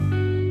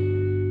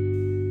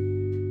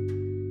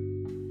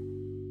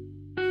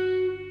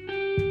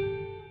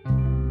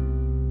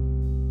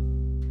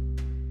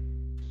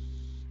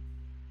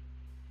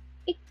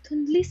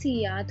धुंधली सी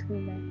याद हूं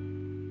मैं,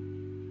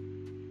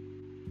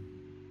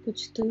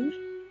 कुछ दूर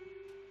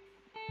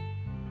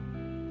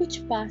कुछ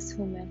पास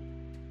हूं मैं।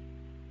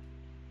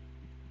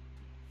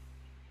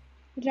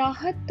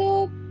 राहत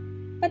तो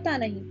पता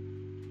नहीं,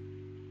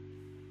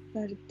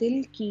 पर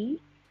दिल की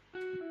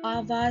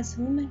आवाज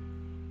हूं मैं।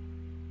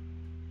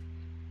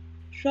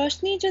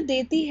 रोशनी जो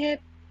देती है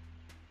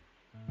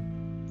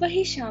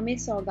वही शामे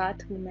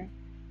सौगात हूं मैं।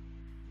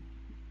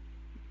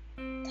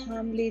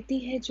 थाम लेती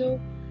है जो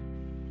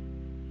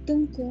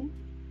तुमको,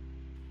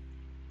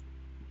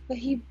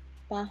 वही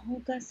बाहों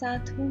का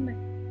साथ हूं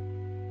मैं।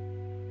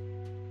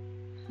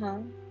 हाँ,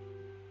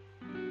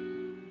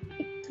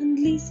 एक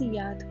धुंधली सी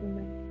याद हूं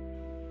मैं,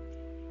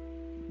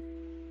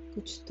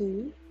 कुछ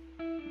दूर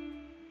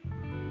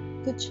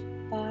कुछ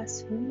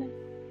पास हूं मैं।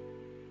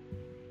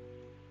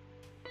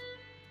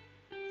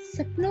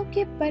 सपनों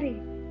के परे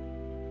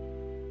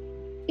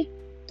एक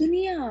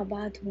दुनिया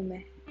आबाद हूं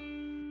मैं।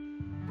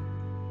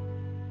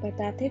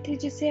 बताते थे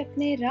जिसे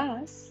अपने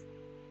राज,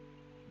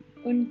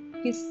 उन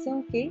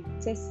किस्सों के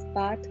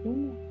जज्बात हूं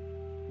मैं।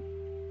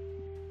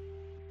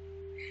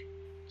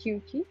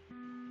 क्योंकि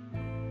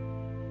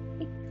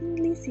एक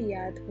धुंधली सी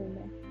याद हूं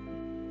मैं,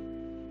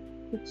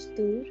 कुछ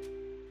दूर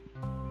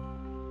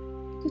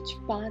कुछ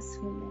पास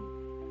हूं मैं।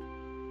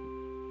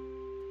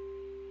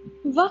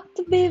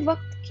 वक्त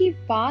बेवक्त की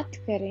बात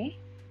करें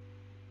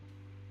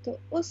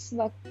तो उस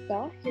वक्त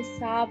का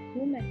हिसाब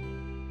हूं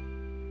मैं।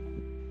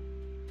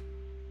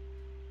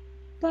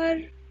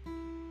 पर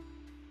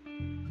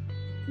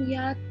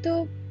याद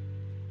तो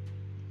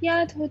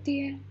याद होती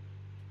है,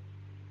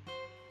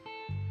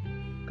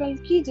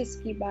 कल की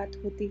जिसकी बात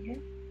होती है,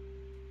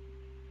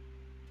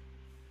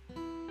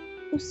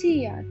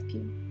 उसी याद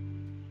की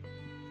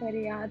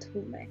फरियाद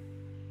हूं मैं।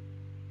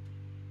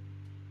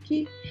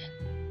 कि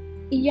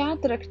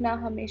याद रखना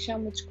हमेशा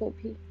मुझको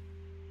भी,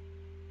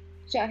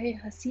 चाहे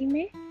हंसी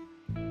में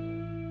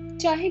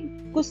चाहे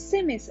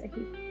गुस्से में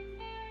सही।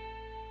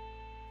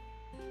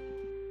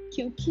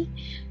 क्योंकि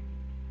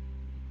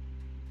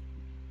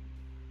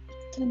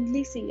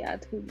धुंधली सी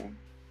याद हूं मैं,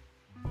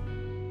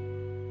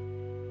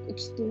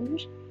 कुछ दूर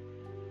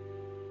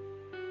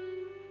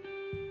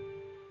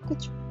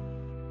कुछ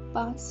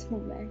पास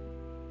हूं मैं।